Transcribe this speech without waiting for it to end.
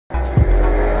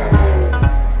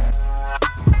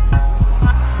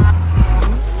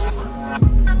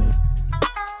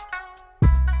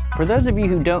For those of you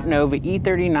who don't know, the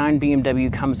E39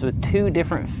 BMW comes with two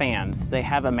different fans. They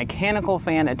have a mechanical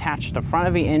fan attached to the front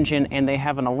of the engine, and they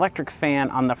have an electric fan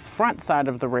on the front side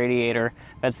of the radiator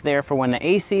that's there for when the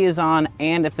AC is on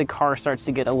and if the car starts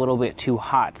to get a little bit too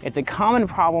hot. It's a common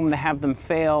problem to have them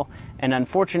fail, and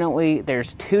unfortunately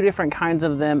there's two different kinds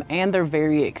of them and they're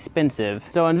very expensive.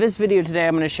 So in this video today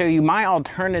I'm going to show you my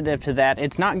alternative to that.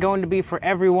 It's not going to be for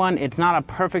everyone. It's not a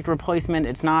perfect replacement.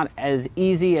 It's not as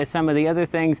easy as some of the other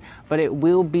things, but it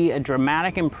will be a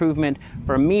dramatic improvement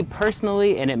for me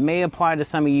personally, and it may apply to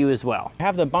some of you as well. I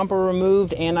have the bumper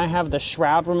removed and I have the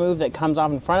shroud removed that comes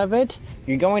off in front of it.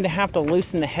 You're going to have to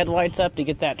loosen the headlights up to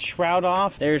get that shroud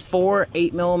off. There's 4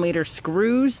 8mm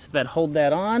screws that hold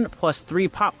that on, plus 3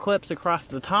 pop clips across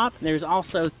the top. There's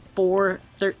also 4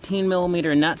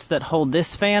 13mm nuts that hold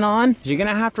this fan on. You're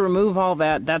gonna have to remove all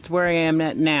that. That's where I am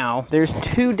at now. There's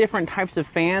two different types of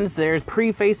fans. There's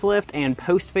pre-facelift and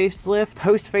post-facelift.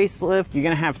 Post-facelift, you're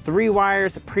gonna have 3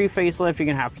 wires. Pre-facelift, you're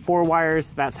gonna have 4 wires.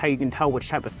 That's how you can tell which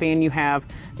type of fan you have.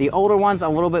 The older ones, a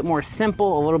little bit more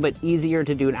simple, a little bit easier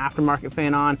to do an aftermarket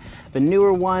fan on. The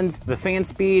newer ones, the fan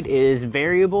speed is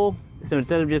variable. So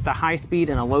instead of just a high speed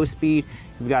and a low speed,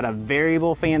 you've got a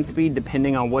variable fan speed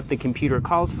depending on what the computer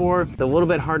calls for. It's a little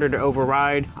bit harder to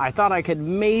override. I thought I could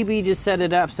maybe just set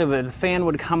it up so that the fan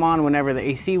would come on whenever the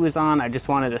AC was on. I just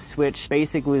wanted a switch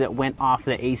basically that went off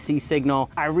the AC signal.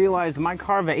 I realized my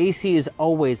car, the AC is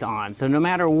always on. So no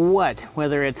matter what,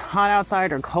 whether it's hot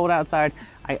outside or cold outside,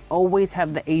 I always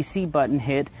have the AC button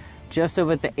hit, just so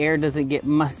that the air doesn't get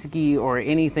musky or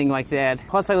anything like that.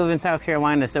 Plus I live in South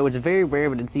Carolina, so it's very rare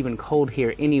that it's even cold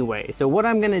here anyway. So what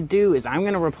I'm gonna do is I'm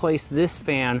gonna replace this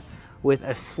fan with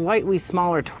a slightly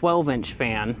smaller 12-inch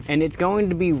fan, and it's going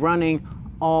to be running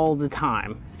all the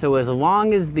time. So as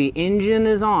long as the engine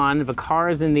is on, the car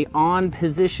is in the on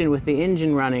position with the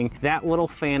engine running, that little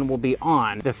fan will be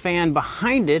on. The fan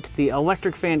behind it, the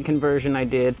electric fan conversion I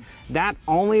did, that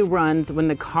only runs when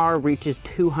the car reaches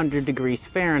 200 degrees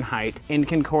Fahrenheit in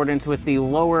concordance with the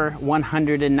lower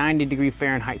 190 degree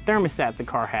Fahrenheit thermostat the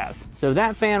car has. So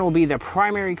that fan will be the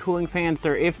primary cooling fan,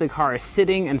 so if the car is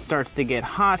sitting and starts to get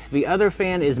hot. The other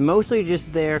fan is mostly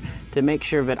just there to make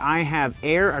sure that I have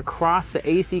air across the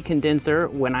AC condenser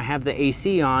when I have the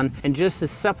AC on, and just to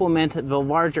supplement the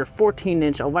larger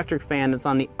 14-inch electric fan that's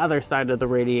on the other side of the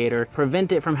radiator,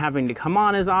 prevent it from having to come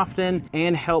on as often,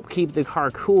 and help keep the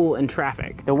car cool in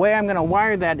traffic. The way I'm going to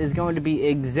wire that is going to be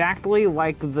exactly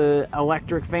like the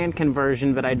electric fan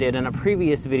conversion that I did in a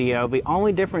previous video. The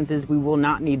only difference is we will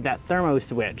not need that thermo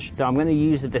switch. So I'm going to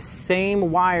use the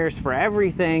same wires for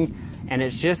everything, and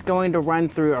it's just going to run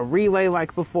through a relay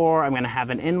like before. I'm going to have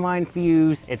an inline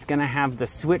fuse. It's going to have the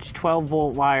switch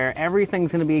 12-volt wire.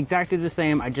 Everything's going to be exactly the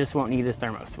same. I just won't need this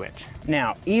thermo switch.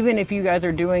 Now, even if you guys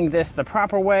are doing this the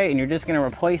proper way and you're just going to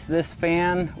replace this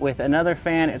fan with another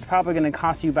fan, it's probably going to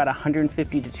cost you about $150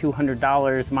 to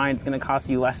 $200. Mine's going to cost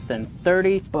you less than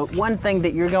 $30. But one thing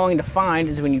that you're going to find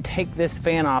is when you take this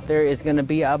fan off, there is going to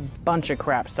be a bunch of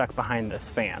crap stuck behind this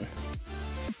fan.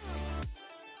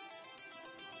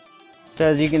 So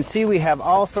as you can see, we have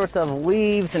all sorts of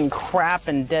leaves and crap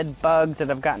and dead bugs that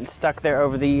have gotten stuck there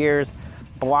over the years,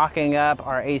 blocking up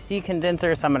our AC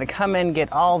condenser. So I'm going to come in,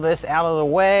 get all this out of the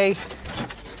way.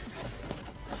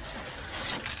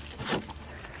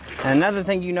 And another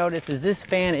thing you notice is this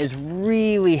fan is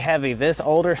really heavy. This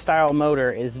older style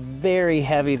motor is very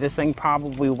heavy. This thing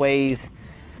probably weighs,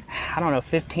 I don't know,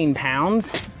 15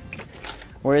 pounds.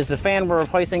 Whereas the fan we're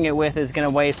replacing it with is going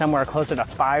to weigh somewhere closer to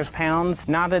 5 pounds.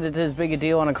 Not that it's as big a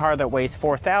deal on a car that weighs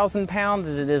 4,000 pounds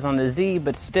as it is on the Z,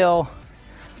 but still,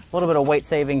 a little bit of weight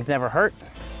savings never hurt.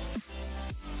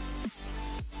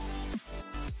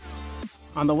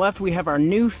 On the left we have our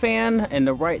new fan, and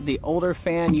the right the older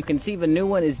fan. You can see the new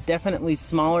one is definitely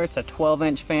smaller. It's a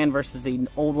 12-inch fan versus the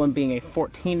old one being a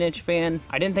 14-inch fan.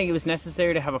 I didn't think it was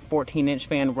necessary to have a 14-inch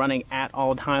fan running at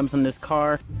all times on this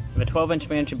car. The 12-inch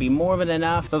fan should be more than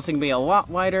enough. So it's going to be a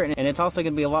lot lighter, and it's also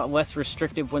going to be a lot less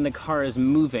restrictive when the car is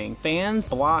moving. Fans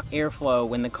block airflow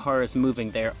when the car is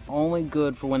moving. They're only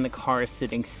good for when the car is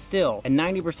sitting still. And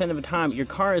 90% of the time your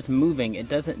car is moving. It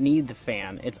doesn't need the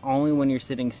fan. It's only when you're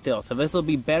sitting still. So this will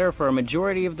be better for a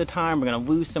majority of the time. We're going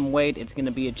to lose some weight. It's going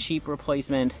to be a cheap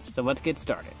replacement. So let's get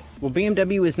started. Well,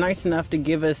 BMW is nice enough to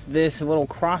give us this little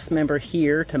cross member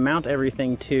here to mount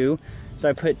everything to. So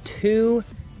I put 2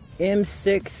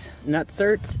 M6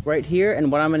 nutserts right here,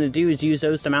 and what I'm going to do is use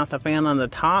those to mount the fan on the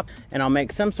top, and I'll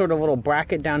make some sort of little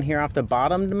bracket down here off the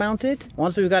bottom to mount it.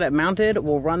 Once we've got it mounted,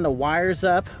 we'll run the wires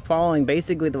up following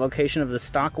basically the location of the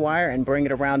stock wire and bring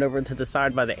it around over to the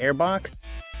side by the air box.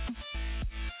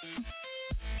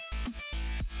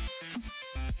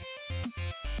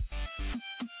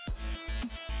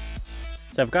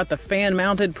 So I've got the fan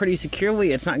mounted pretty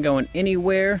securely. It's not going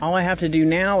anywhere. All I have to do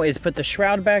now is put the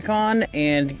shroud back on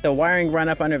and the wiring run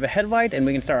up under the headlight, and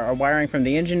we can start our wiring from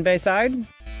the engine bay side.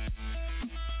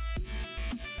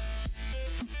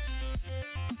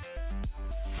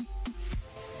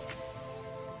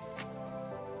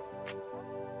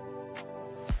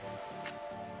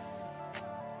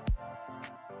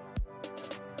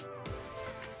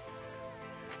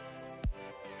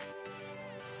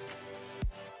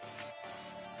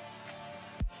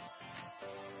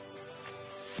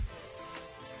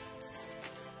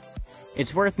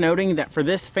 It's worth noting that for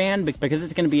this fan, because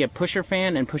it's going to be a pusher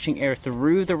fan and pushing air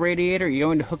through the radiator, you're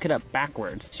going to hook it up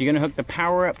backwards. So you're going to hook the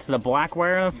power up to the black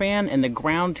wire on the fan and the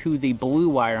ground to the blue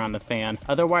wire on the fan.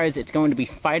 Otherwise, it's going to be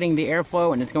fighting the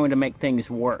airflow and it's going to make things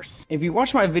worse. If you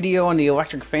watch my video on the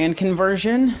electric fan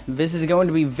conversion, this is going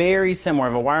to be very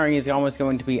similar. The wiring is almost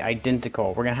going to be identical.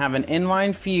 We're going to have an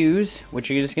inline fuse,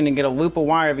 which you're just going to get a loop of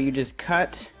wire that you just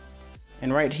cut.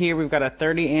 And right here, we've got a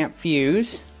 30 amp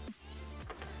fuse.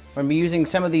 I'm using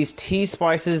some of these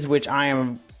T-splices, which I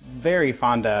am very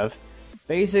fond of.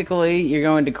 Basically, you're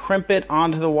going to crimp it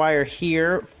onto the wire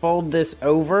here, fold this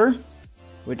over,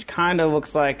 which kind of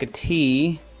looks like a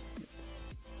T,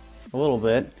 a little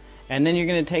bit, and then you're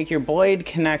going to take your blade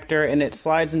connector and it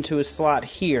slides into a slot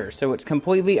here. So it's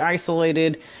completely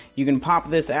isolated. You can pop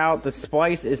this out. The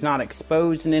splice is not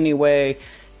exposed in any way.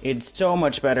 It's so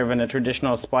much better than a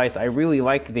traditional splice. I really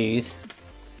like these.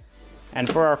 And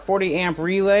for our 40 amp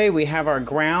relay, we have our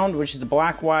ground, which is the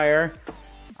black wire,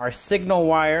 our signal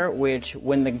wire, which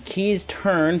when the key's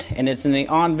turned and it's in the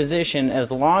on position,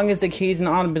 as long as the key's in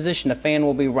on position, the fan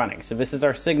will be running. So this is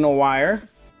our signal wire.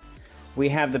 We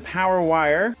have the power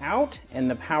wire out and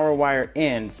the power wire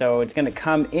in. So it's going to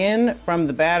come in from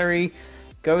the battery,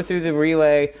 go through the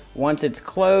relay. Once it's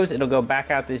closed, it'll go back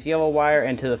out this yellow wire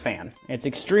into the fan. It's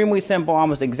extremely simple,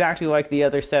 almost exactly like the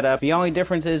other setup. The only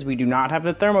difference is we do not have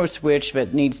the thermo switch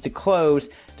that needs to close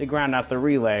to ground out the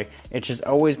relay. It's just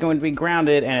always going to be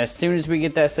grounded, and as soon as we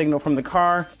get that signal from the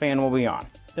car, fan will be on.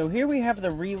 So here we have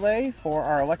the relay for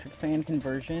our electric fan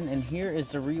conversion, and here is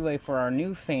the relay for our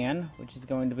new fan, which is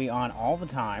going to be on all the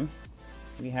time.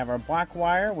 We have our black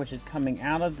wire, which is coming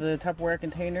out of the Tupperware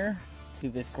container, to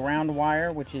this ground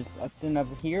wire, which is up and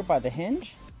over here by the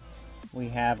hinge. We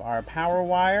have our power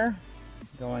wire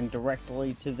going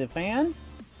directly to the fan.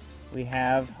 We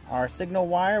have our signal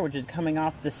wire, which is coming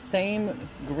off the same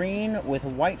green with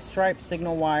white striped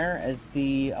signal wire as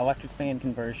the electric fan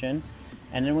conversion.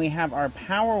 And then we have our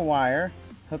power wire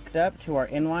hooked up to our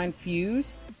inline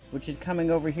fuse, which is coming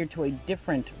over here to a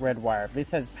different red wire. This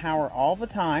has power all the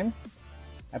time.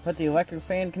 I put the electric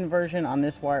fan conversion on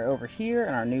this wire over here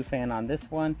and our new fan on this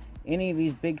one. Any of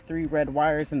these big 3 red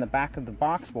wires in the back of the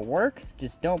box will work.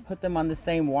 Just don't put them on the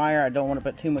same wire. I don't want to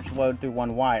put too much load through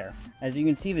one wire. As you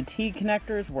can see, the T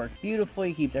connectors work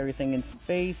beautifully, keeps everything in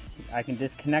space. I can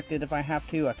disconnect it if I have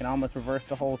to. I can almost reverse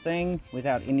the whole thing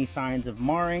without any signs of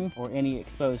marring or any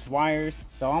exposed wires.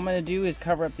 So all I'm going to do is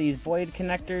cover up these blade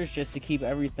connectors just to keep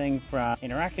everything from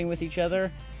interacting with each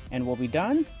other, and we'll be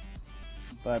done.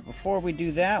 But before we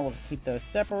do that, we'll just keep those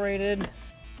separated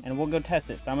and we'll go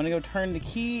test it. So I'm going to go turn the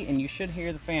key and you should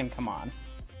hear the fan come on.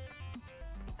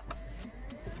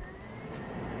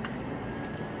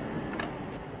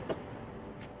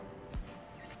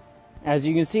 As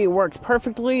you can see, it works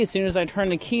perfectly. As soon as I turn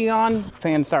the key on, the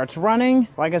fan starts running.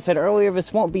 Like I said earlier,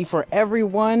 this won't be for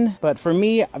everyone, but for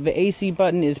me, the AC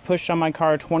button is pushed on my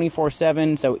car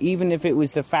 24/7, so even if it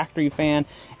was the factory fan,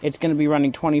 it's going to be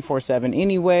running 24/7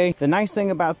 anyway. The nice thing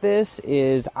about this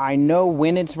is I know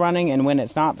when it's running and when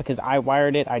it's not because I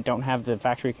wired it. I don't have the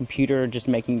factory computer just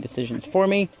making decisions for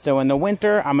me. So in the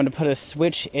winter, I'm going to put a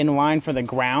switch in line for the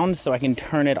ground so I can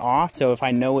turn it off. So if I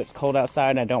know it's cold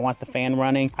outside and I don't want the fan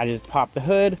running, I just pop the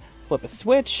hood, flip a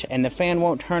switch, and the fan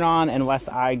won't turn on unless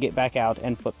I get back out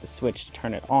and flip the switch to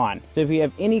turn it on. So if you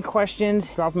have any questions,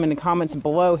 drop them in the comments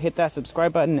below, hit that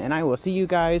subscribe button, and I will see you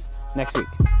guys next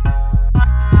week.